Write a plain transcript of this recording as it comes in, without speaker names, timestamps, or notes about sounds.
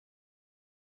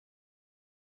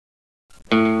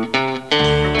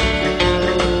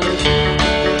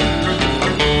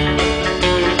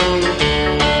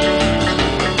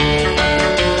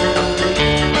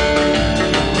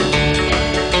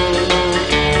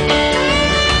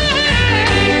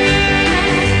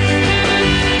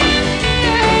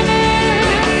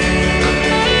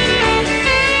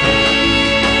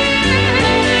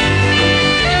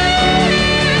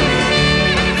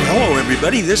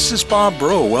everybody. This is Bob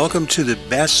Bro. Welcome to the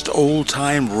Best Old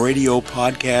Time Radio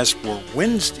Podcast for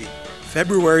Wednesday,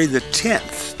 February the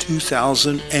 10th,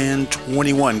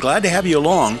 2021. Glad to have you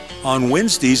along. On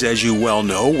Wednesdays, as you well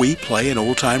know, we play an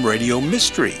old time radio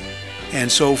mystery. And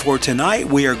so for tonight,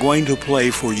 we are going to play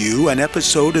for you an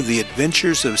episode of The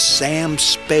Adventures of Sam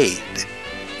Spade.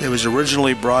 It was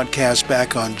originally broadcast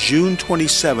back on June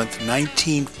 27th,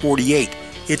 1948.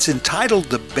 It's entitled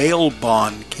The Bail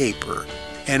Bond Caper,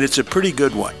 and it's a pretty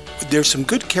good one. There's some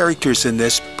good characters in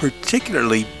this,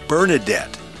 particularly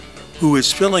Bernadette, who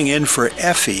is filling in for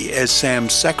Effie as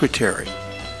Sam's secretary.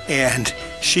 And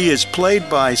she is played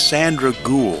by Sandra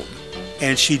Gould,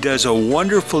 and she does a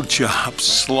wonderful job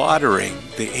slaughtering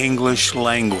the English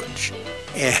language.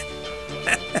 And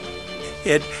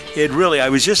it really, I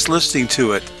was just listening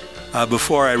to it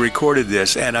before I recorded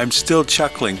this, and I'm still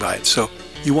chuckling by it. So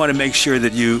you want to make sure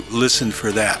that you listen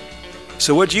for that.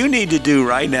 So what you need to do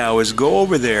right now is go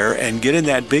over there and get in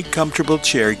that big comfortable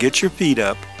chair, get your feet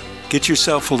up, get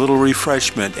yourself a little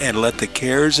refreshment, and let the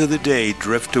cares of the day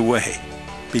drift away.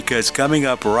 Because coming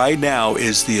up right now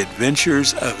is The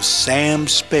Adventures of Sam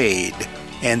Spade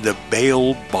and the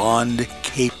Bail Bond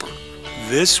Caper.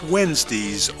 This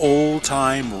Wednesday's Old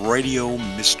Time Radio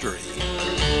Mystery.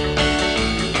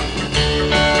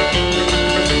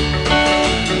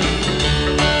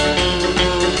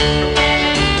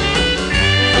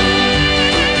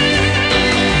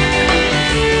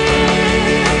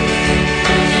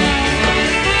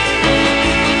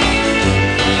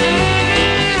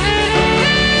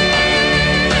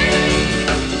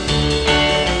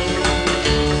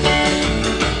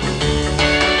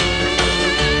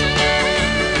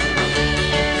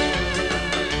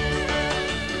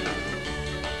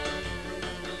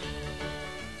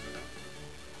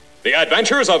 The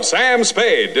Adventures of Sam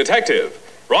Spade, Detective.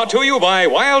 Brought to you by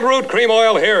Wild Root Cream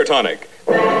Oil Hair Tonic.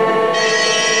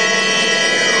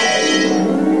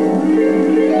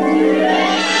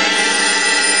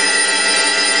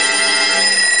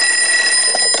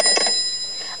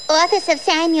 Office of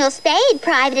Samuel Spade,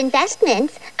 Private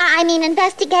Investigations.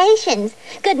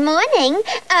 Good morning.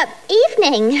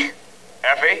 Evening.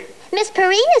 Effie? Miss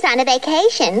Perrine is on a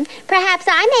vacation. Perhaps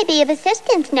I may be of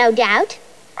assistance, no doubt.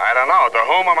 I don't know. To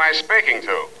whom am I speaking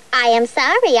to? I am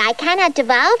sorry. I cannot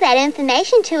divulge that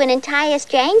information to an entire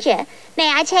stranger.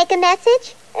 May I take a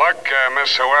message? Look,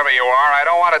 Miss whoever you are, I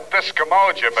don't want to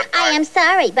discommode you, but I am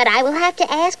sorry, but I will have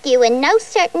to ask you in no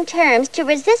certain terms to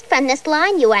resist from this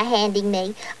line you are handing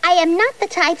me. I am not the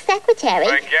type secretary.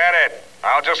 Forget it.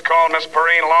 I'll just call Miss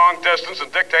Perrine long distance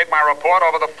and dictate my report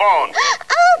over the phone.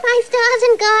 Oh, my stars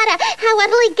and garter. How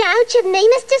utterly gouch of me,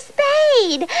 Mr.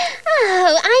 Spade.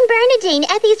 Oh, I'm Bernadine,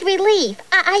 Effie's relief.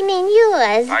 I mean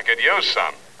yours. I could use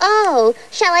some. Oh,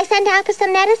 shall I send out for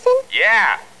some medicine?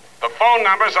 Yeah. The phone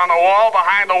number's on the wall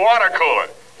behind the water cooler.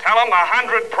 Tell them the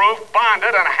 100 proof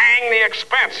bonded and hang the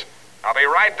expense. I'll be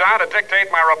right down to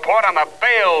dictate my report on the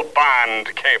bail bond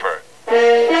caper.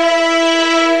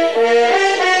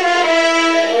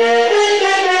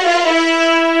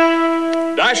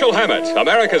 Dashiell Hammett,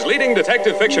 America's leading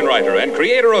detective fiction writer and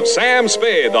creator of Sam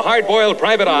Spade, the hard-boiled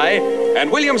private eye,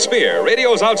 and William Spear,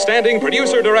 radio's outstanding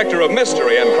producer-director of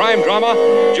mystery and crime drama,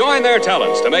 join their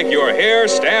talents to make your hair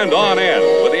stand on end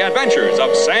with The Adventures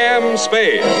of Sam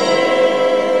Spade.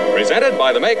 Presented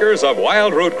by the makers of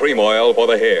Wild Root Cream Oil for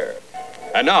the hair.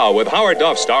 And now, with Howard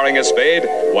Duff starring as Spade,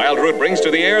 Wild Root brings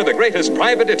to the air the greatest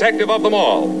private detective of them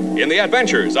all in The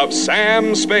Adventures of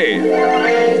Sam Spade.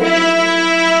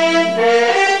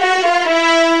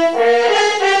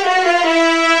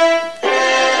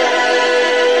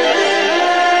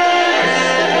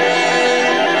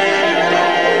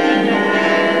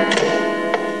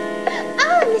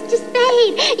 Oh, Mr.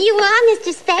 Spade. You are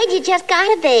Mr. Spade. You just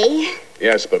gotta be.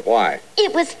 Yes, but why?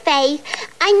 It was fate.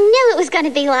 I knew it was going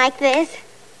to be like this.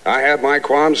 I had my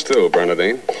qualms too,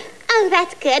 Bernadine. Oh,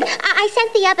 that's good. I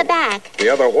sent the other back. The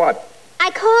other what? I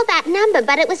called that number,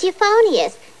 but it was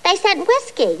euphonious. They sent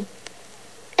whiskey.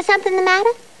 Is something the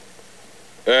matter?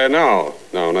 No,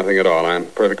 nothing at all. I'm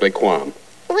perfectly calm.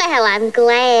 Well, I'm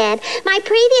glad. My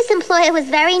previous employer was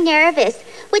very nervous,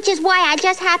 which is why I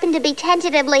just happened to be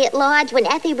tentatively at large when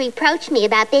Effie reproached me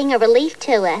about being a relief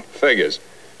to her. Figures.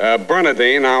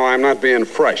 Bernadine, now I'm not being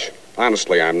fresh.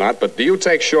 Honestly, I'm not. But do you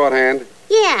take shorthand?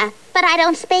 Yeah, but I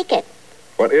don't speak it.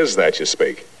 What is that you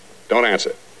speak? Don't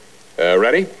answer.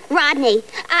 Ready? Rodney.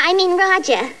 I mean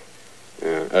Roger.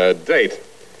 Date.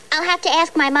 I'll have to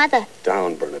ask my mother.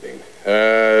 Down, Bernadine.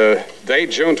 Date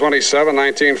June 27,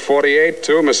 1948,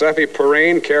 to Miss Effie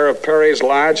Perrine, care of Perry's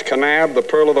Lodge, Kanab, the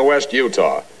Pearl of the West,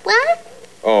 Utah. What?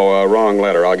 Oh, wrong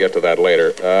letter. I'll get to that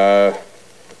later.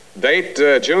 Date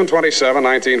June 27,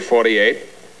 1948.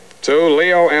 To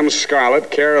Leo M.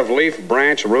 Scarlett, care of Leaf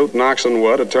Branch, Root, Knox and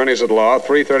Wood, attorneys at law,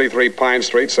 333 Pine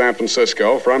Street, San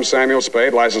Francisco, from Samuel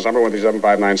Spade, license number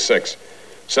 137596.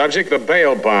 Subject, the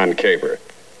bail bond caper.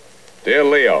 Dear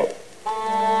Leo,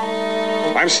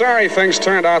 I'm sorry things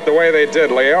turned out the way they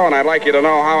did, Leo, and I'd like you to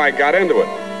know how I got into it.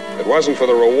 It wasn't for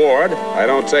the reward. I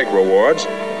don't take rewards.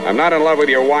 I'm not in love with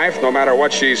your wife, no matter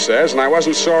what she says, and I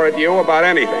wasn't sore at you about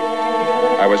anything.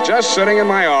 I was just sitting in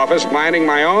my office, minding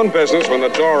my own business, when the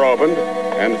door opened,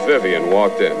 and Vivian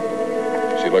walked in.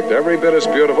 She looked every bit as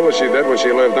beautiful as she did when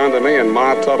she lived under me in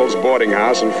Ma Tuttle's boarding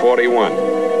house in 41.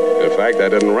 In fact, I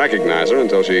didn't recognize her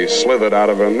until she slithered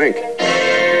out of her mink.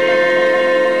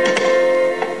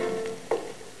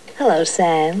 Hello,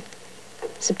 Sam.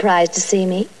 Surprised to see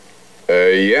me?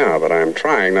 Yeah, but I'm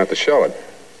trying not to show it.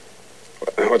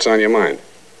 What's on your mind?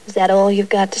 Is that all you've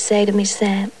got to say to me,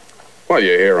 Sam? Well,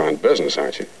 you're here on business,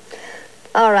 aren't you?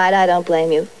 All right, I don't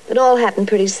blame you. It all happened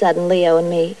pretty sudden, Leo and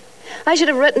me. I should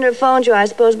have written or phoned you, I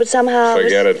suppose, but somehow...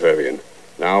 Forget it, Vivian.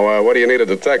 Now, what do you need a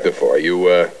detective for?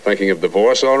 You, thinking of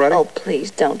divorce already? Oh,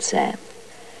 please don't, Sam.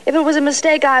 If it was a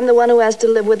mistake, I'm the one who has to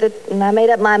live with it, and I made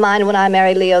up my mind when I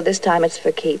married Leo. This time it's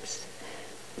for keeps.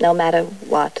 No matter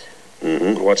what.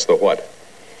 Mm-hmm. What's the what?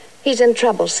 He's in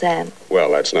trouble, Sam.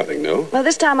 Well, that's nothing new. Well,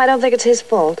 this time I don't think it's his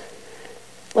fault.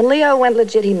 When Leo went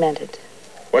legit, he meant it.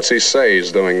 What's he say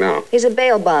he's doing now? He's a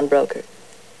bail bond broker.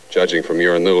 Judging from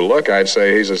your new look, I'd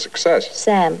say he's a success.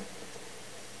 Sam,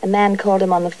 a man called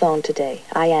him on the phone today.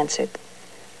 I answered.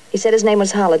 He said his name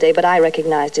was Holliday, but I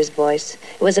recognized his voice.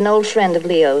 It was an old friend of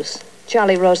Leo's,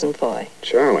 Charlie Rosenfoy.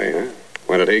 Charlie, huh?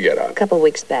 When did he get out? A couple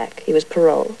weeks back. He was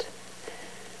paroled.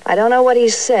 I don't know what he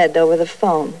said over the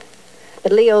phone,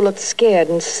 but Leo looked scared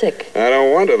and sick. I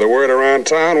don't wonder. The word around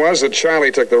town was that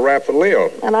Charlie took the rap for Leo.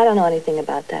 Well, I don't know anything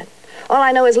about that. All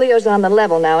I know is Leo's on the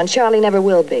level now, and Charlie never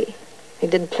will be. He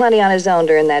did plenty on his own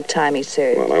during that time he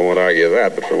served. Well, I won't argue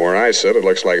that, but from where I sit, it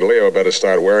looks like Leo better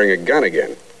start wearing a gun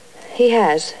again. He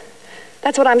has.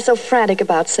 That's what I'm so frantic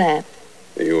about, Sam.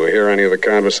 Do you hear any of the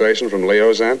conversation from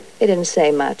Leo's end? He didn't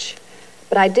say much,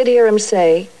 but I did hear him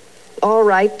say, "All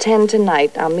right, 10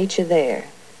 tonight. I'll meet you there."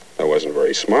 That wasn't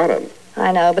very smart of him.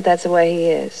 I know, but that's the way he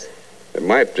is. It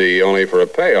might be only for a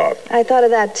payoff. I thought of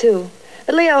that, too.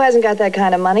 But Leo hasn't got that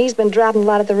kind of money. He's been dropping a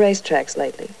lot at the racetracks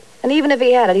lately. And even if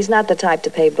he had it, he's not the type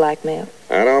to pay blackmail.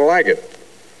 I don't like it.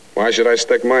 Why should I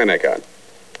stick my neck out?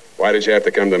 Why did you have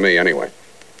to come to me anyway?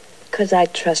 'Cause I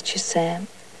trust you, Sam.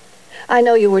 I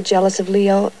know you were jealous of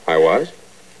Leo. I was?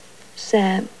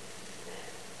 Sam,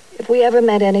 if we ever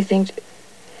meant anything...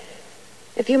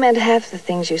 If you meant half the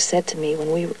things you said to me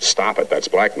when we were... Stop it. That's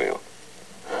blackmail.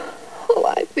 Oh,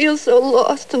 I feel so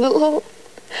lost and alone.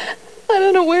 I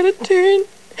don't know where to turn.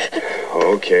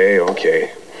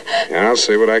 Okay. I'll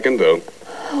see what I can do.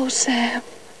 Oh, Sam.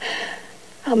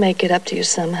 I'll make it up to you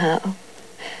somehow.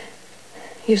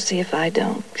 You see if I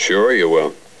don't. Sure you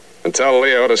will. And tell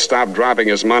Leo to stop dropping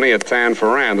his money at Tan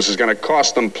Ferran. This is going to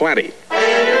cost them plenty.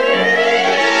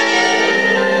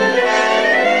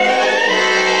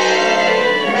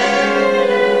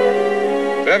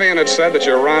 Vivian had said that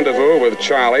your rendezvous with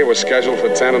Charlie was scheduled for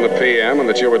 10 in the p.m. and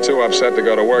that you were too upset to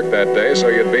go to work that day, so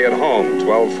you'd be at home,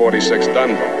 1246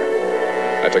 Dunbar.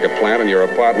 I took a plant in your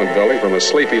apartment building from a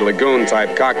Sleepy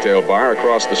Lagoon-type cocktail bar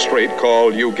across the street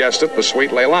called, you guessed it, the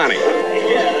Sweet Leilani.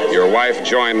 Your wife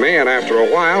joined me, and after a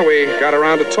while, we got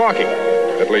around to talking.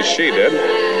 At least she did.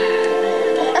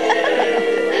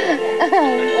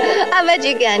 I bet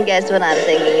you can't guess what I'm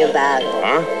thinking about.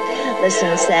 Huh?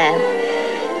 Listen, Sam.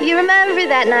 You remember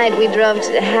that night we drove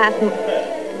to Half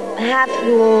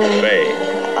Moon Bay?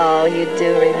 Oh, you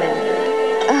do remember.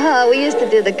 Oh, we used to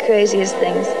do the craziest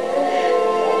things.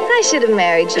 I should have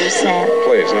married you, Sam.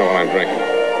 Please, not while I'm drinking.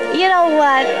 You know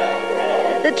what?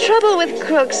 The trouble with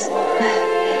crooks,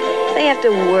 they have to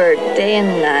work day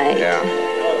and night. Yeah.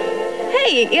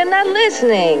 Hey, you're not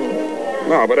listening.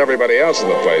 No, but everybody else in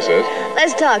the place is.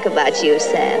 Let's talk about you,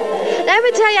 Sam. Did I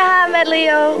ever tell you how I met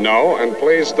Leo? No, and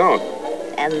please don't.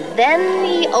 And then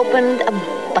he opened a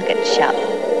bucket shop.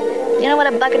 You know what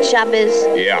a bucket shop is?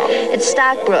 Yeah. It's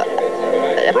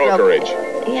brokerage.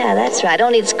 Yeah, that's right.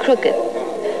 Only it's crooked.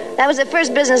 That was the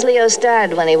first business Leo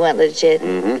started when he went legit.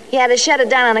 Mm-hmm. He had to shut it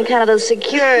down on account of those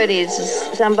securities.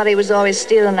 Somebody was always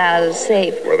stealing out of the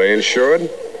safe. Were they insured?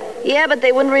 Yeah, but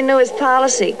they wouldn't renew his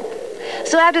policy.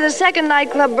 So after the second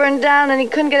nightclub burned down and he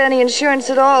couldn't get any insurance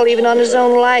at all, even on his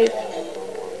own life.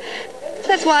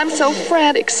 That's why I'm so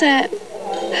frantic, Sam.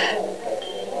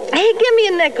 Hey, give me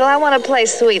a nickel. I want to play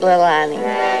Sweet Leilani.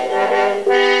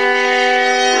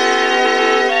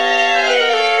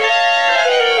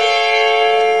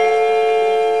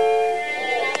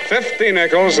 50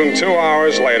 nickels, and 2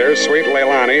 hours later, Sweet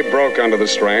Leilani broke under the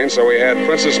strain, so we had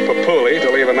Princess Papuli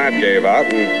to leave, and that gave out,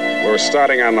 and we were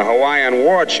starting on the Hawaiian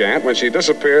war chant when she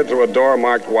disappeared through a door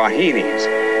marked Wahines,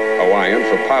 Hawaiian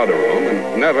for powder room,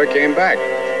 and never came back.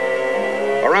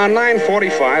 Around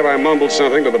 9:45, I mumbled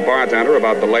something to the bartender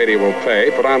about the lady will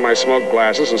pay, put on my smoke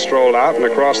glasses, and strolled out and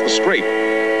across the street.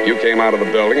 You came out of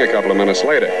the building a couple of minutes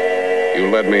later. You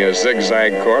led me a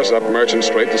zigzag course up Merchant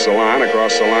Street to Salon,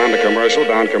 across Salon to Commercial,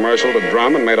 down Commercial to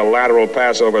Drum, and made a lateral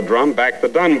pass over Drum back to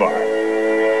Dunbar.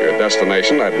 Your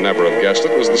destination, I'd never have guessed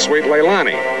it, was the Sweet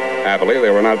Leilani. Happily, they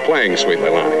were not playing Sweet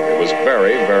Leilani. It was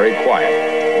very, very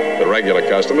quiet. The regular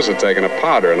customers had taken a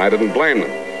powder, and I didn't blame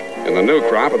them. In the new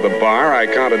crop at the bar, I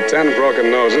counted 10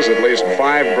 broken noses, at least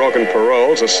 5 broken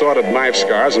paroles, assorted knife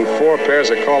scars, and 4 pairs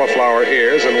of cauliflower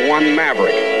ears, and 1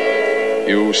 maverick.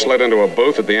 You slid into a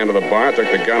booth at the end of the bar, took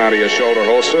the gun out of your shoulder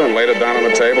holster, and laid it down on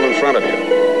the table in front of you.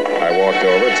 I walked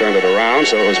over, turned it around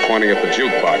so it was pointing at the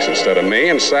jukebox instead of me,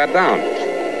 and sat down.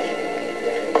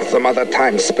 Some other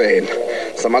time, Spade.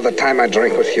 Some other time I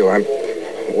drink with you. I'm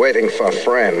waiting for a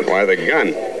friend. Why the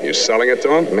gun? You selling it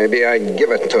to him? Maybe I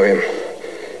give it to him.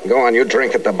 Go on, you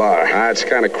drink at the bar. It's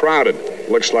kind of crowded.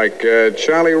 Looks like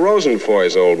Charlie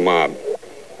Rosenfoy's old mob.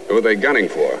 Who are they gunning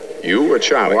for? You or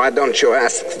Charlie? Why don't you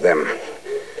ask them?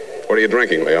 What are you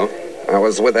drinking, Leo? I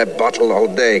was with that bottle all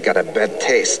day. Got a bad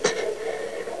taste.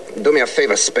 Do me a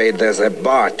favor, Spade. There's a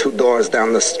bar 2 doors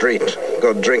down the street.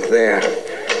 Go drink there.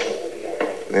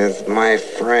 There's my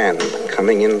friend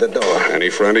coming in the door. Any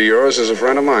friend of yours is a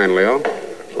friend of mine, Leo.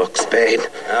 Look, Spade.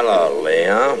 Hello,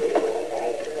 Leo.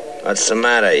 What's the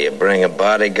matter? You bring a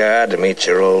bodyguard to meet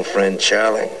your old friend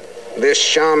Charlie? This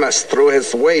shamus threw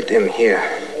his weight in here.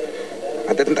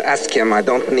 I didn't ask him. I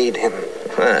don't need him.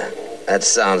 Huh. That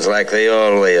sounds like the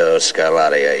old Leo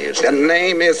Scarlatti I used to... The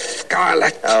name is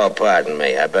Scarlet. Oh, pardon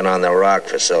me. I've been on the rock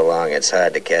for so long, it's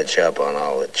hard to catch up on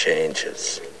all the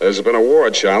changes. There's been a war,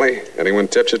 Charlie. Anyone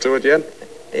tipped you to it yet?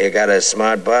 You got a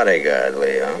smart bodyguard,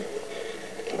 Leo.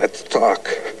 Let's talk.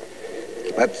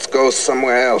 Let's go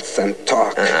somewhere else and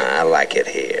talk. I like it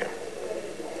here.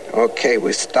 Okay,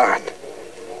 we start.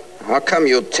 How come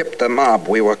you tipped the mob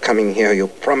we were coming here? You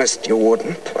promised you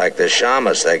wouldn't. Like the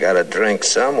shamus, they got to drink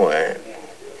somewhere.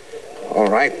 All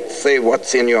right, say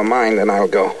what's in your mind and I'll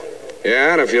go.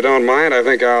 Yeah, and if you don't mind, I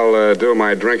think I'll do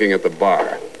my drinking at the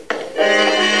bar.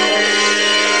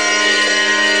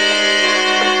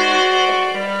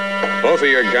 Both of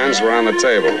your guns were on the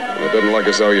table. It didn't look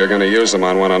as though you were going to use them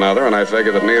on one another, and I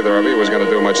figured that neither of you was going to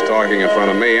do much talking in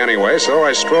front of me anyway, so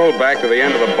I strolled back to the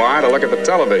end of the bar to look at the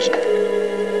television.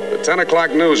 The 10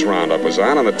 o'clock news roundup was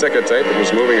on, and the ticker tape that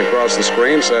was moving across the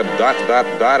screen said ...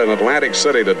 in Atlantic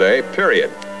City today,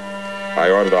 period.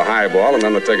 I ordered a highball, and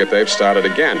then the ticker tape started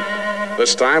again.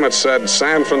 This time it said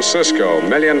San Francisco, $1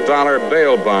 million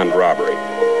bail bond robbery.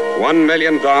 $1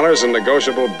 million in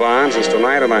negotiable bonds is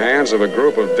tonight in the hands of a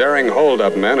group of daring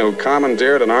hold-up men who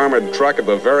commandeered an armored truck at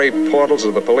the very portals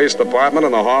of the police department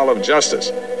in the Hall of Justice.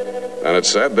 And it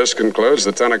said, this concludes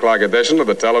the 10 o'clock edition of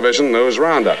the television news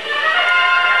roundup.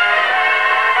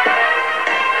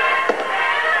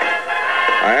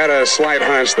 I had a slight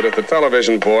hunch that if the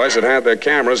television boys had had their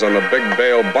cameras on the big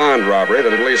bail bond robbery,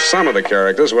 that at least some of the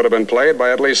characters would have been played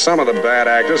by at least some of the bad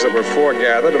actors that were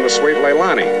foregathered in the Sweet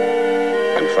Leilani.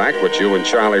 In fact, what you and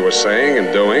Charlie were saying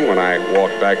and doing when I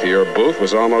walked back to your booth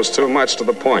was almost too much to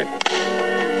the point.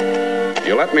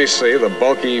 You let me see the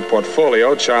bulky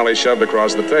portfolio Charlie shoved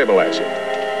across the table at you.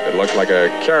 It looked like a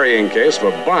carrying case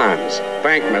for bonds,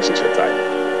 bank messenger type.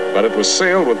 But it was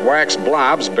sealed with wax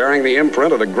blobs bearing the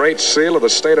imprint of the Great Seal of the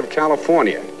state of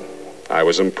California. I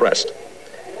was impressed.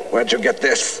 Where'd you get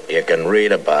this? You can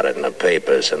read about it in the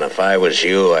papers, and if I was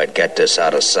you, I'd get this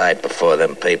out of sight before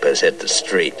them papers hit the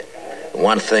street.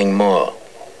 One thing more,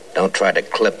 don't try to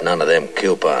clip none of them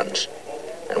coupons.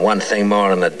 And one thing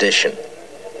more in addition,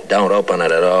 don't open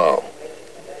it at all.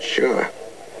 Sure.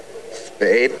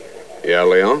 Spade? Yeah,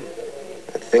 Leo?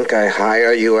 I think I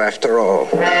hire you after all.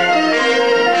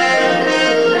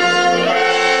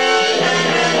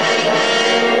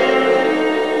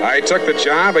 I took the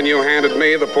job and you handed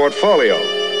me the portfolio.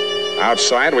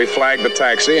 Outside, we flagged the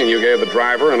taxi and you gave the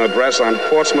driver an address on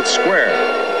Portsmouth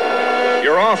Square.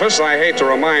 Your office, I hate to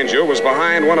remind you, was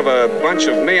behind one of a bunch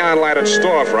of neon-lighted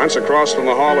storefronts across from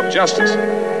the Hall of Justice.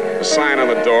 The sign on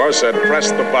the door said, press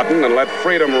the button and let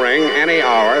freedom ring any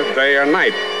hour, day or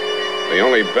night. The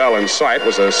only bell in sight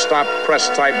was a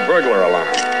stop-press-type burglar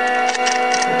alarm.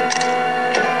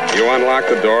 You unlocked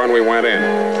the door and we went in.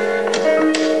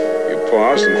 You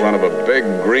paused in front of a big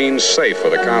green safe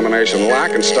with a combination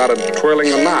lock and started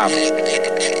twirling the knob.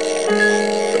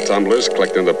 The tumblers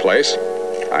clicked into place.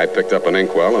 I picked up an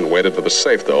inkwell and waited for the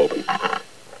safe to open.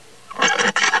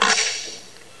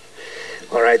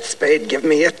 All right, Spade, give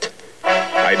me it.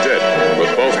 I did,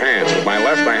 with both hands. With my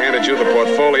left, I handed you the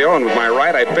portfolio, and with my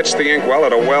right, I pitched the inkwell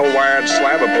at a well-wired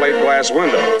slab of plate glass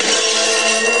window.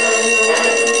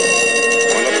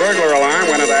 When the burglar alarm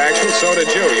went into action, so did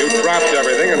you. You dropped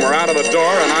everything and were out of the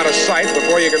door and out of sight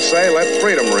before you could say, "Let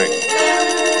freedom ring."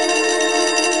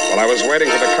 While I was waiting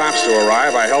for the cops to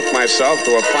arrive, I helped myself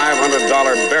to a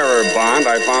 $500 bearer bond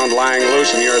I found lying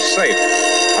loose in your safe.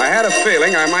 I had a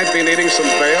feeling I might be needing some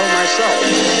bail myself.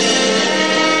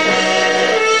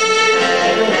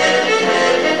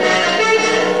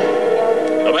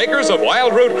 The makers of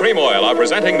Wild Root Cream Oil are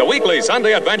presenting the weekly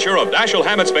Sunday adventure of Dashiell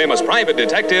Hammett's famous private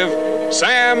detective,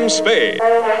 Sam Spade.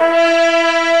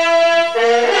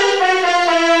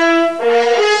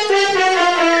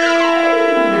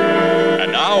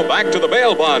 And now, back to the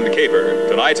bail bond caper.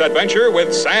 Tonight's adventure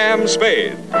with Sam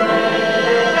Spade.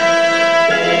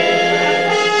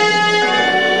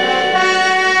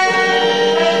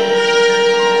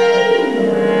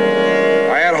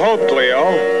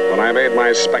 I made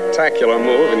my spectacular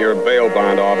move in your bail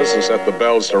bond office and set the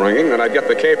bells to ringing, then I'd get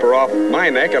the caper off my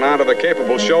neck and onto the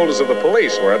capable shoulders of the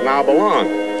police, where it now belonged.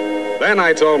 Then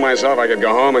I told myself I could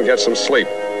go home and get some sleep.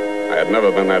 I had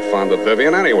never been that fond of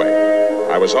Vivian anyway.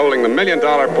 I was holding the $1 million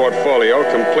portfolio,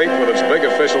 complete with its big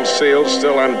official seal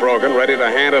still unbroken, ready to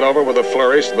hand it over with a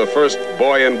flourish to the first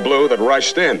boy in blue that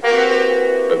rushed in.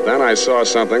 But then I saw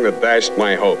something that dashed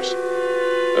my hopes.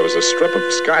 There was a strip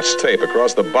of Scotch tape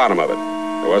across the bottom of it.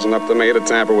 It wasn't up to me to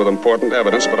tamper with important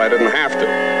evidence, but I didn't have to.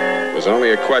 It was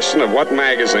only a question of what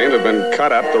magazine had been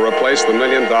cut up to replace the $1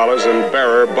 million in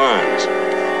bearer bonds.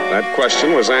 That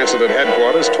question was answered at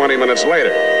headquarters 20 minutes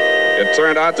later. It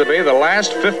turned out to be the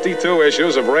last 52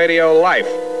 issues of Radio Life,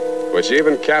 which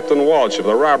even Captain Walsh of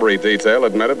the robbery detail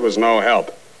admitted was no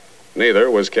help. Neither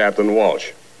was Captain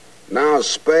Walsh. Now,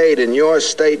 Spade, in your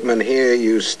statement here,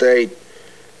 you state,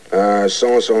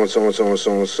 so-and-so,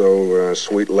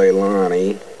 Sweet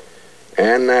Leilani,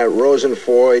 and that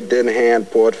Rosenfoy did hand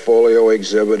portfolio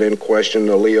exhibit in question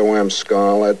to Leo M.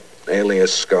 Scarlett,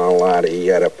 alias Scarlatti,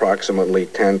 at approximately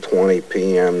 10:20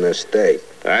 p.m. this day.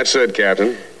 That's it,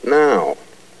 Captain. Now,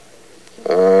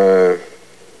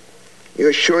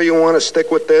 you sure you want to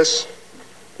stick with this?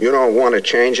 You don't want to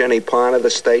change any part of the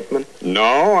statement?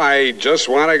 No, I just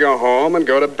want to go home and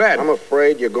go to bed. I'm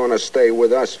afraid you're going to stay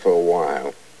with us for a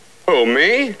while. Who,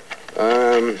 me?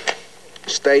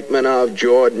 Statement of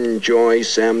Jordan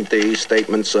Joyce, M.D.,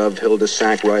 statements of Hilda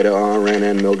Sackwriter, R.N.,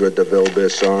 and Mildred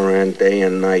DeVilbiss, R.N., day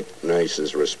and night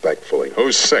nurses, respectfully.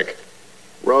 Who's sick?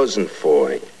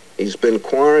 Rosenfoy. He's been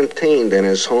quarantined in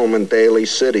his home in Daly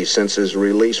City since his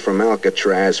release from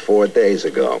Alcatraz 4 days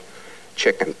ago.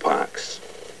 Chicken pox.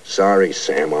 Sorry,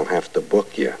 Sam, I'll have to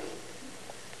book you.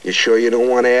 You sure you don't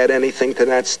want to add anything to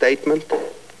that statement?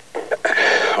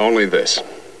 Only this.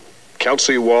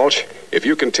 Kelsey Walsh, if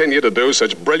you continue to do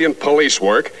such brilliant police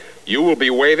work, you will be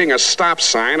waving a stop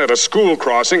sign at a school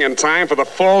crossing in time for the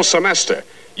fall semester.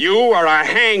 You are a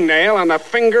hangnail on the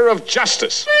finger of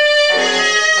justice.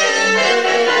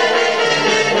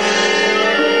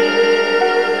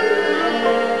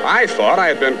 I thought I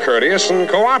had been courteous and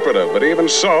cooperative, but even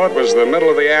so, it was the middle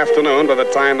of the afternoon by the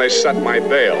time they set my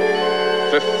bail.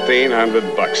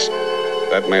 $1,500.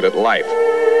 That made it life.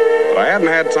 But I hadn't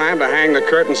had time to hang the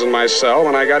curtains in my cell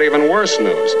when I got even worse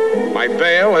news. My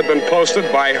bail had been posted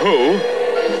by who?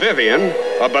 Vivian,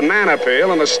 a banana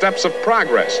peel, on the steps of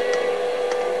Progress.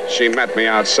 She met me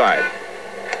outside.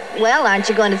 Well, aren't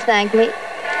you going to thank me?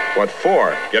 What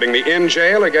for? Getting me in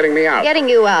jail or getting me out? Getting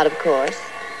you out, of course.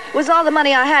 It was all the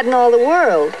money I had in all the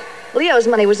world. Leo's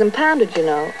money was impounded, you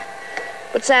know.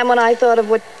 But, Sam, when I thought of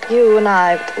what you and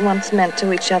I once meant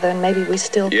to each other, and maybe we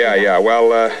still... Yeah,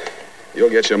 well, you'll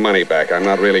get your money back. I'm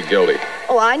not really guilty.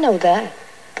 Oh, I know that.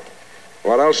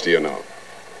 What else do you know?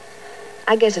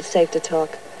 I guess it's safe to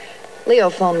talk. Leo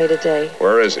phoned me today.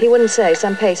 Where is he? He wouldn't say.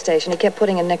 Some pay station. He kept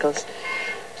putting in nickels.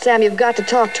 Sam, you've got to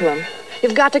talk to him.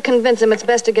 You've got to convince him it's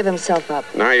best to give himself up.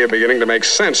 Now you're beginning to make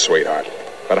sense, sweetheart.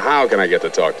 But how can I get to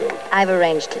talk to him? I've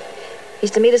arranged it.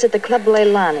 He's to meet us at the Club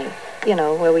Leilani. You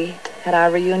know, where we had our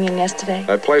reunion yesterday.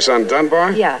 That place on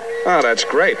Dunbar? Yeah. Oh, that's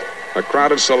great. A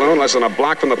crowded saloon less than a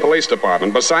block from the police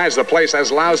department. Besides, the place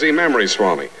has lousy memories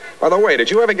for me. By the way,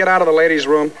 did you ever get out of the ladies'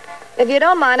 room? If you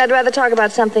don't mind, I'd rather talk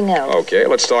about something else. Okay,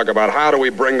 let's talk about how do we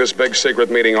bring this big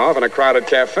secret meeting off in a crowded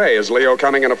cafe. Is Leo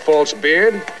coming in a false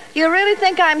beard? You really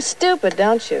think I'm stupid,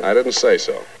 don't you? I didn't say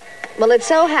so. Well, it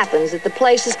so happens that the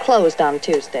place is closed on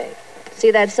Tuesday.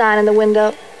 See that sign in the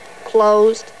window?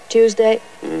 Closed Tuesday?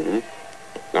 Mm-hmm.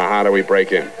 Now, how do we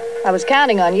break in? I was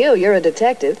counting on you. You're a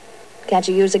detective. Can't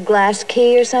you use a glass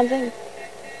key or something?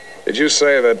 Did you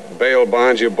say that bail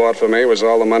bond you bought for me was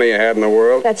all the money you had in the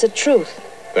world? That's the truth.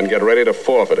 Then get ready to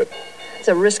forfeit it. It's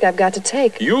a risk I've got to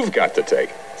take. You've got to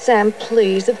take. Sam,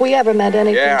 please, if we ever meant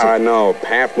anything Yeah, I know.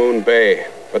 Half Moon Bay.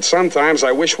 But sometimes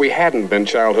I wish we hadn't been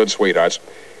childhood sweethearts.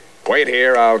 Wait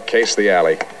here, I'll case the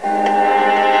alley.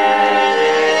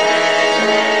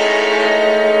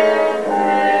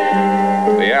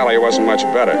 The alley wasn't much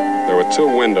better. There were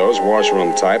 2 windows,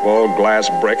 washroom type, all glass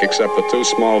brick, except for 2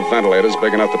 small ventilators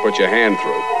big enough to put your hand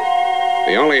through.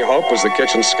 The only hope was the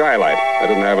kitchen skylight. I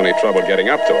didn't have any trouble getting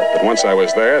up to it, but once I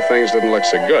was there, things didn't look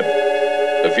so good.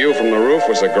 The view from the roof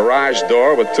was a garage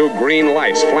door with 2 green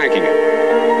lights flanking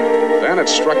it. Then it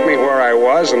struck me where I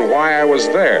was and why I was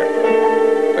there.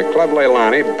 The Club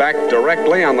Leilani backed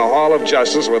directly on the Hall of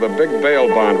Justice where the big bail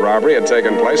bond robbery had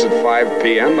taken place at 5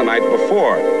 p.m. the night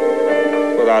before.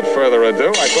 Without further ado,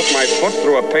 I put my foot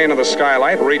through a pane of the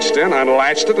skylight, reached in,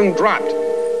 unlatched it, and dropped.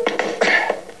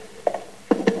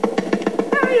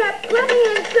 Hurry up. Let me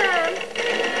in, Sam.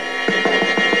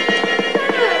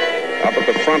 Up at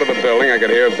the front of the building, I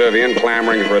could hear Vivian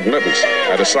clamoring for admittance.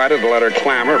 I decided to let her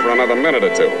clamor for another minute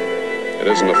or 2. It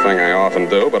isn't a thing I often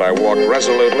do, but I walked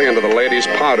resolutely into the ladies'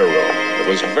 powder room. It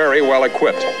was very well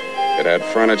equipped. It had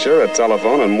furniture, a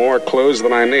telephone, and more clues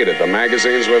than I needed. The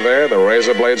magazines were there, the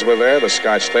razor blades were there, the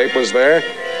scotch tape was there.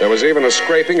 There was even a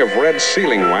scraping of red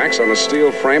sealing wax on the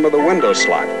steel frame of the window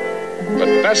slot.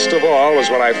 But best of all was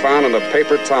what I found in the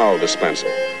paper towel dispenser.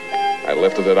 I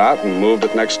lifted it out and moved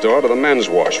it next door to the men's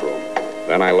washroom.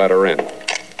 Then I let her in.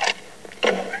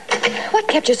 What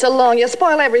kept you so long? You'll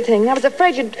spoil everything. I was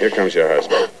afraid you'd... Here comes your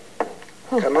husband.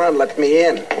 Come on, let me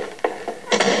in.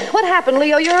 What happened,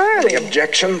 Leo? You're early. Any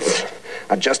objections?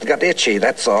 I just got itchy,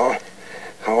 that's all.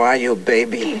 How are you,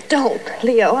 baby? Don't,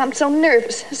 Leo. I'm so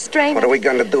nervous. Strained. What are we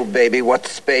going to do, baby?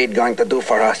 What's Spade going to do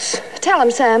for us? Tell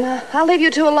him, Sam. I'll leave you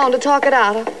 2 alone to talk it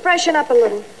out. I'll freshen up a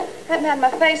little. Haven't had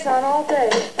my face on all day.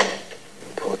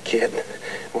 Poor kid.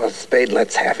 Well, Spade,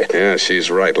 let's have it. Yeah, she's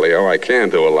right, Leo. I can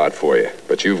do a lot for you.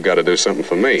 But you've got to do something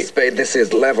for me. Spade, this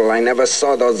is level. I never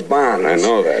saw those bonds. I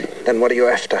know that. Then what are you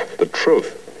after? The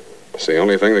truth. It's the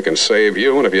only thing that can save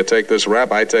you, and if you take this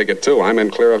rap, I take it too. I'm in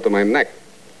clear up to my neck.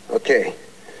 Okay.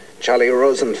 Charlie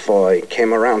Rosenfoy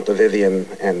came around to Vivian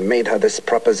and made her this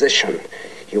proposition.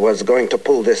 He was going to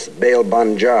pull this bail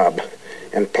bond job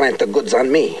and plant the goods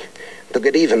on me to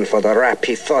get even for the rap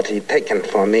he thought he'd taken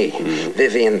for me.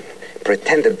 Vivian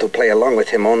pretended to play along with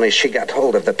him, only she got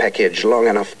hold of the package long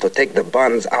enough to take the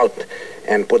bonds out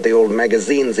and put the old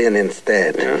magazines in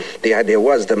instead. Yeah. The idea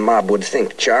was the mob would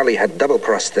think Charlie had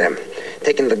double-crossed them,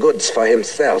 taken the goods for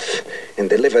himself, and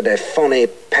delivered a phony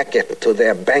packet to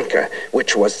their banker,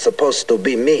 which was supposed to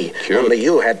be me. Cute. Only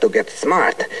you had to get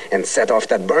smart and set off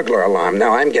that burglar alarm.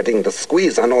 Now I'm getting the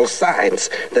squeeze on all sides.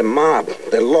 The mob,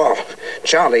 the law,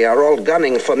 Charlie are all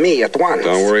gunning for me at once.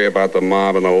 Don't worry about the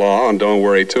mob and the law, and don't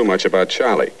worry too much about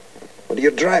Charlie. What are you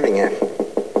driving at?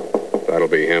 That'll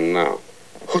be him now.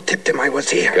 Who tipped him I was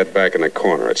here? Get back in the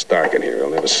corner. It's dark in here. He'll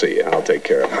never see you. I'll take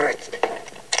care of him. All right.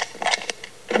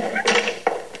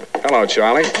 Hello,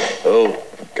 Charlie. Oh,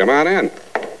 Come on in.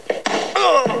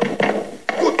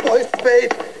 Good boy,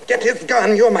 Spade. Get his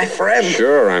gun. You're my friend.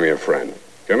 Sure, I'm your friend.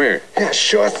 Come here. Yeah,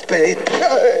 sure, Spade.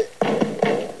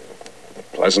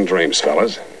 Pleasant dreams,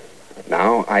 fellas.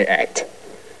 Now I act.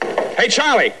 Hey,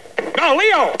 Charlie! No,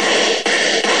 Leo!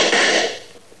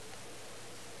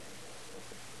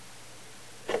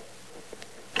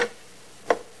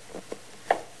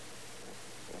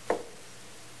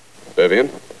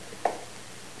 Vivian?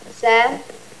 Sam?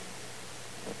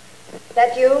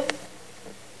 That you?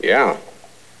 Yeah.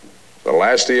 The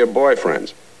last of your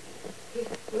boyfriends.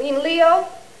 You mean Leo?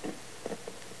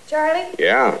 Charlie?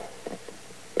 Yeah.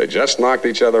 They just knocked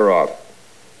each other off.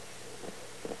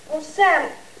 Oh,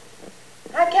 Sam,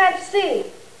 I can't see.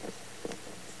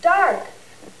 It's dark.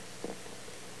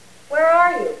 Where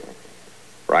are you?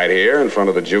 Right here in front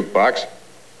of the jukebox.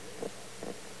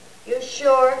 You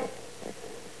sure?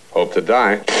 Hope to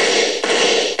die.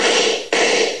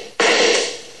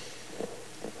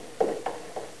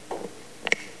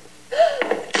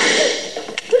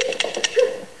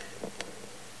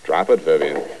 Drop it,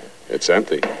 Vivian. It's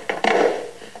empty.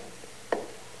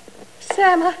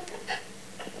 Sam,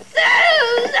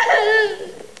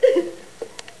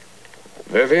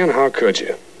 Vivian, how could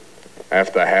you?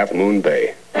 After Half Moon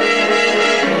Bay.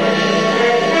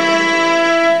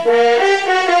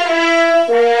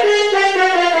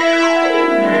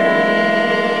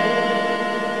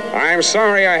 I'm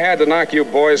sorry I had to knock you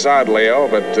boys out, Leo,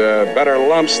 but better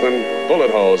lumps than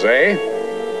bullet holes, eh?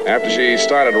 After she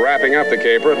started wrapping up the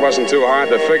caper, it wasn't too hard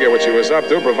to figure what she was up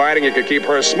to, providing you could keep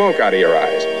her smoke out of your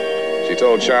eyes. She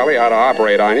told Charlie how to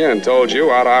operate on you and told you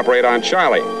how to operate on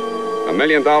Charlie. $1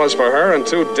 million for her and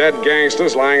 2 dead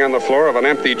gangsters lying on the floor of an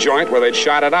empty joint where they'd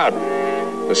shot it out.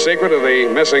 The secret of the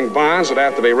missing bonds would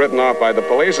have to be written off by the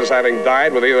police as having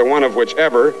died with either one of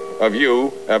whichever of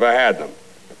you ever had them.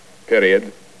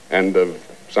 Period. End of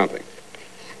something.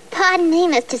 Pardon me,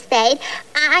 Mr. Spade.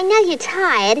 I know you're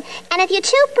tired, and if you're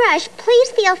too brushed,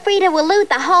 please feel free to elude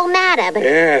the whole matter, but...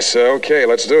 Yes, okay,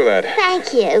 let's do that.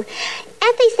 Thank you.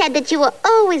 Effie said that you were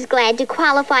always glad to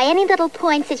qualify any little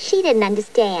points that she didn't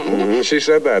understand. She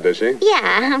said that, did she?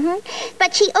 Yeah,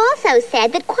 But she also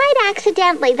said that quite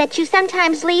accidentally that you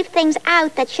sometimes leave things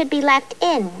out that should be left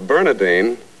in.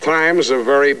 Bernadine, times are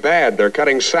very bad. They're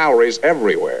cutting salaries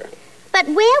everywhere. But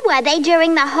where were they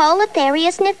during the whole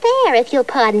affairs affair, if you'll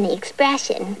pardon the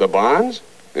expression? The bonds?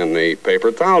 In the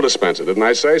paper towel dispenser, didn't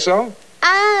I say so?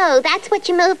 Oh, that's what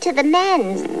you moved to the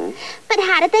men's. But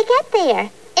how did they get there?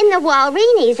 In the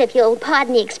Walreenies, if you'll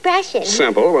pardon the expression.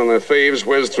 Simple. When the thieves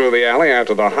whizzed through the alley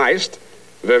after the heist,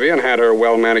 Vivian had her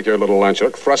well-manicured little lunch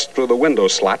hook thrust through the window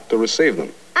slot to receive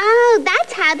them. Oh,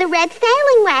 that's how the red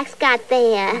sailing wax got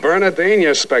there. Bernadine,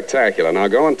 you're spectacular. Now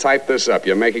go and type this up.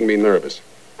 You're making me nervous.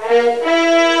 Well,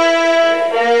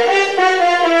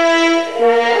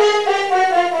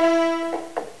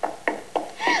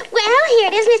 here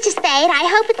it is, Mr. Spade. I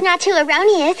hope it's not too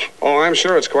erroneous. Oh, I'm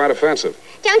sure it's quite offensive.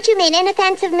 Don't you mean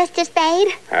inoffensive, Mr.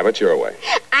 Spade? Have it your way.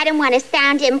 I don't want to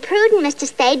sound imprudent, Mr.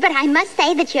 Spade, but I must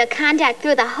say that your conduct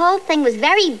through the whole thing was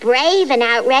very brave and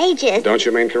outrageous. Don't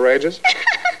you mean courageous?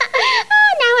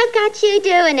 Oh, now I've got you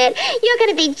doing it. You're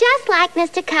going to be just like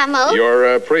Mr. Cummel.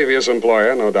 Your previous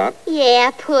employer, no doubt.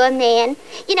 Yeah, poor man.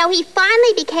 You know, he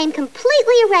finally became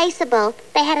completely erasable.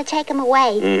 They had to take him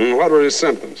away. What were his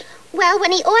symptoms? Well,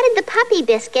 when he ordered the puppy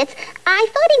biscuits, I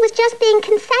thought he was just being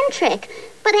concentric.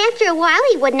 But after a while,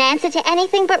 he wouldn't answer to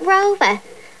anything but Rover.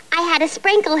 I had to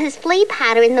sprinkle his flea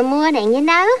powder in the morning, you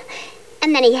know?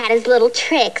 And then he had his little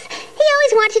tricks. He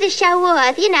always wanted to show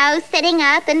off, you know, sitting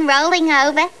up and rolling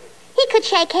over. He could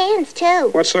shake hands, too.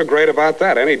 What's so great about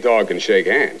that? Any dog can shake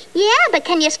hands. Yeah, but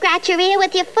can you scratch your ear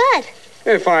with your foot?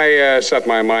 If I set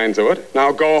my mind to it.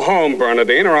 Now go home,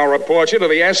 Bernadine, or I'll report you to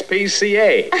the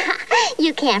SPCA.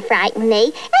 You can't frighten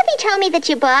me. Effie told me that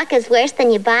you bark is worse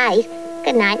than you bite.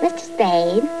 Good night, Mr.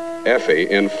 Spade. Effie,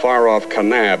 in far-off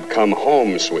Kanab, come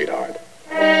home, sweetheart.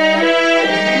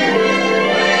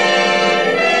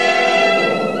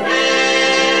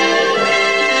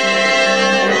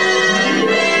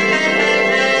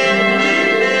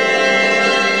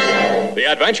 The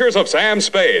Adventures of Sam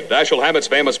Spade, Dashiell Hammett's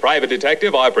famous private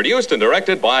detective, are produced and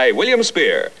directed by William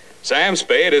Spear. Sam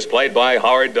Spade is played by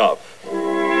Howard Duff.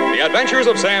 The Adventures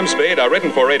of Sam Spade are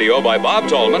written for radio by Bob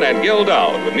Tallman and Gil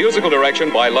Dowd, with musical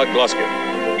direction by Lud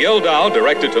Gluskin. Gil Dowd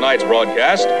directed tonight's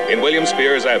broadcast in William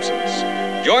Spear's absence.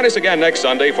 Join us again next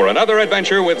Sunday for another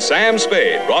adventure with Sam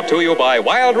Spade, brought to you by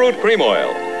Wild Root Cream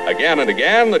Oil. Again and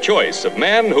again, the choice of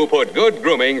men who put good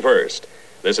grooming first.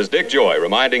 This is Dick Joy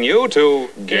reminding you to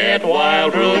get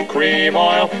Wild Root Cream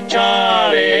Oil,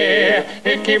 Charlie.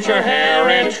 It keeps your hair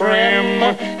in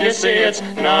trim. You see, it's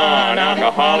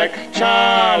non-alcoholic,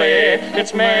 Charlie.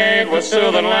 It's made with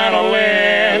soothing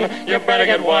lanolin. You better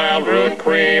get Wild Root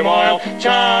Cream Oil,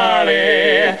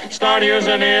 Charlie. Start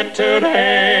using it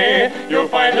today. You'll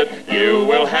find that you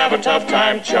will have a tough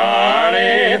time,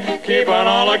 Charlie, keeping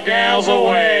all the gals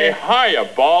away. Hiya,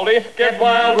 Baldy. Get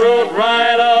Wild Root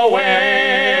right away.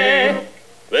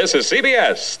 This is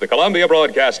CBS, the Columbia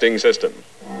Broadcasting System.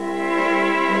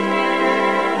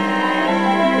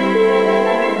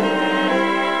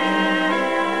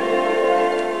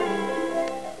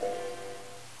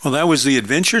 Well, that was The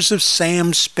Adventures of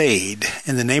Sam Spade,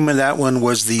 and the name of that one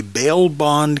was The Bail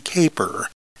Bond Caper,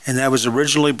 and that was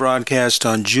originally broadcast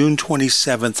on June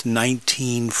 27th,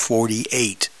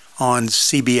 1948 on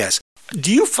CBS.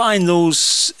 Do you find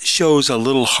those shows a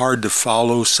little hard to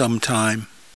follow sometime?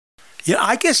 Yeah,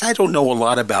 I guess I don't know a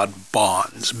lot about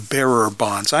bonds, bearer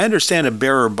bonds. I understand a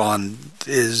bearer bond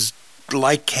is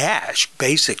like cash,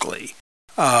 basically.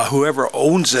 Whoever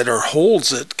owns it or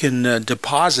holds it can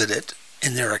deposit it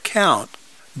in their account.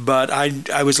 But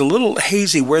I was a little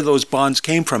hazy where those bonds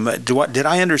came from. Did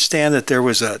I understand that there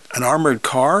was an armored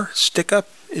car stick-up?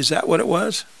 Is that what it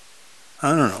was? I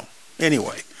don't know.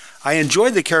 Anyway, I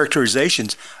enjoyed the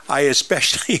characterizations. I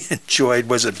especially enjoyed,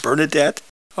 was it Bernadette?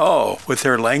 Oh, with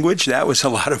her language, that was a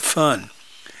lot of fun.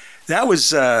 That was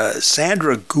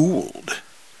Sandra Gould,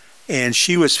 and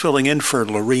she was filling in for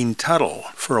Lorene Tuttle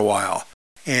for a while.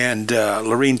 And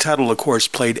Lorene Tuttle, of course,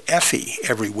 played Effie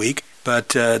every week. But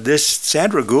this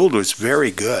Sandra Gould was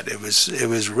very good. It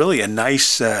was really a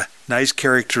nice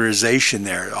characterization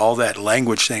there. All that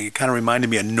language thing. It kind of reminded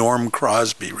me of Norm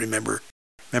Crosby. Remember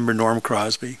Norm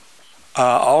Crosby?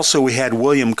 Also, we had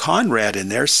William Conrad in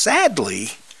there.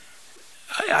 Sadly,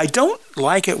 I don't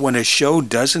like it when a show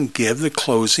doesn't give the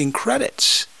closing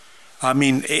credits. I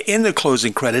mean, in the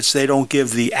closing credits, they don't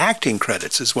give the acting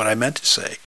credits, is what I meant to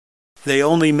say. They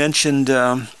only mentioned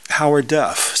Howard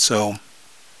Duff.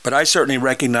 But I certainly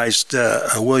recognized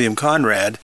William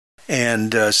Conrad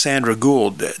and Sandra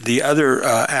Gould. The other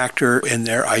actor in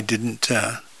there I didn't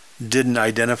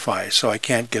identify, so I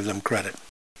can't give them credit.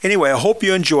 Anyway, I hope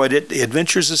you enjoyed it. The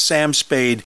Adventures of Sam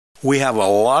Spade. We have a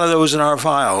lot of those in our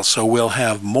file, so we'll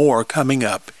have more coming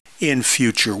up in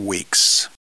future weeks.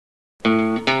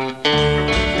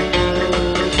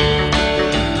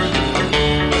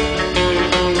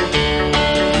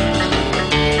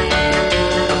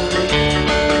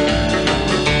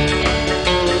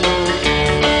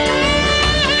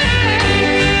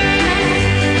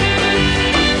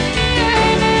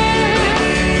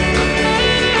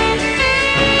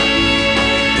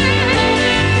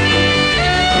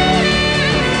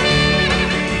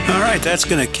 That's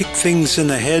going to kick things in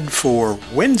the head for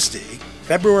Wednesday,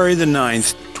 February the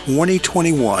 9th,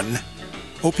 2021.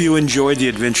 Hope you enjoyed the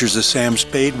Adventures of Sam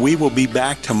Spade. We will be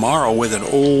back tomorrow with an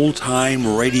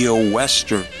old-time radio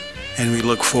western, and we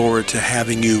look forward to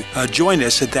having you join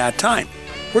us at that time.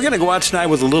 We're going to go out tonight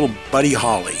with a little Buddy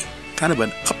Holly, kind of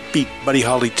an upbeat Buddy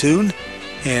Holly tune,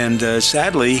 and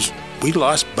sadly, we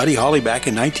lost Buddy Holly back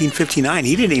in 1959.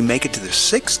 He didn't even make it to the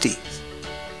 60s.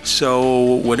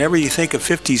 So whenever you think of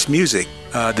 50s music,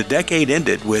 the decade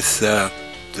ended with the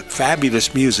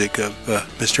fabulous music of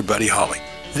Mr. Buddy Holly.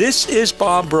 This is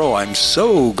Bob Bro. I'm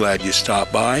so glad you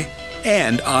stopped by,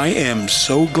 and I am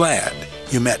so glad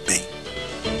you met me.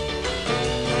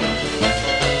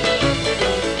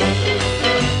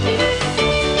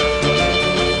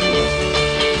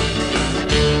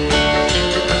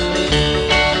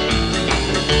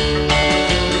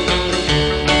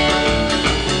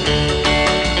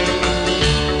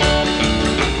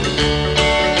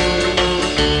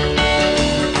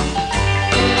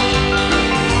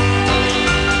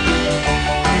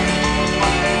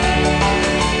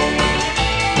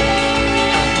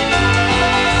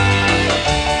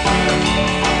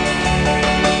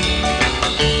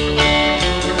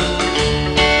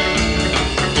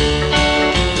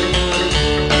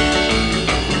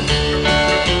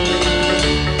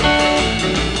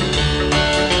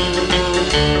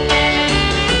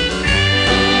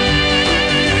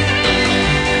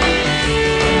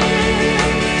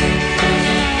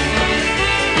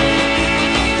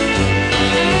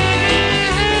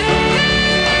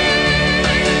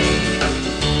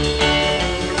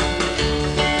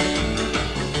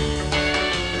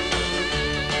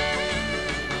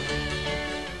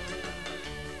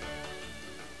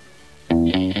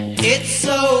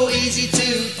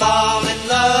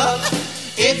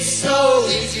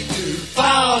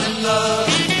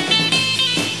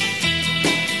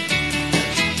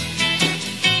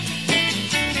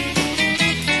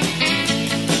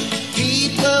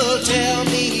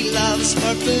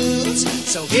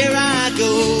 So here I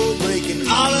go, breaking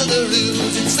all of the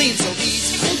rules. It seems so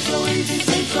easy. Seems so easy,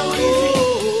 seems so easy.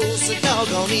 Oh, so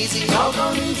doggone easy.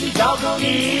 Doggone easy, doggone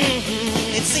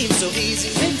easy. It seems so easy.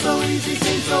 Seems so easy,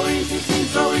 seems so easy, seems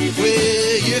so easy.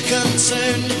 Where you're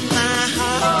concerned, my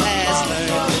heart has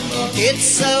learned. It's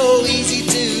so easy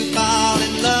to fall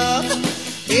in love.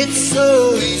 It's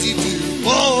so easy to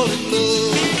fall in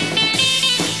love.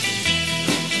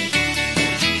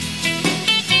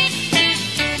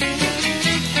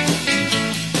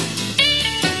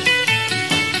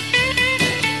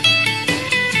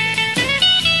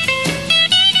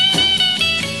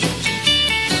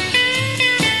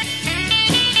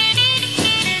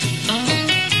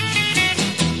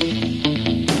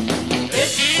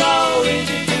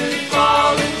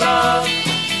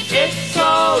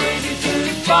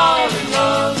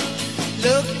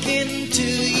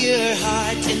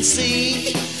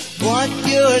 See what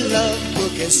your love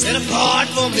book has set apart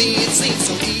for me. It seems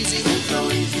so easy. So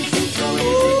easy, so easy.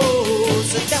 Oh,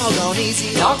 so doggone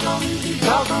easy. Doggone easy,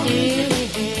 doggone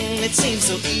easy. It seems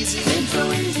so easy.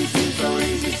 So easy, so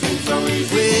easy, so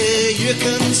easy. Where you're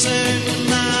concerned,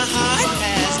 my heart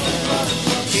has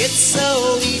learned. It's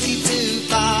so easy to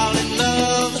fall in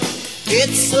love.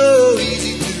 It's so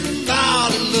easy to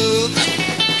fall in love.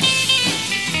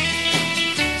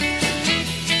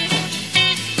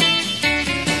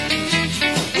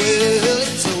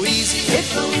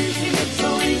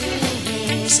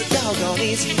 So doggone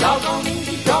easy, doggone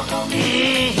easy, doggone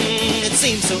easy. It's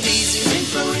seems so easy. Seems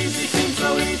so easy, seems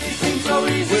so easy, seems so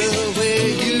easy. Well, where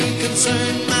you're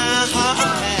concerned, my heart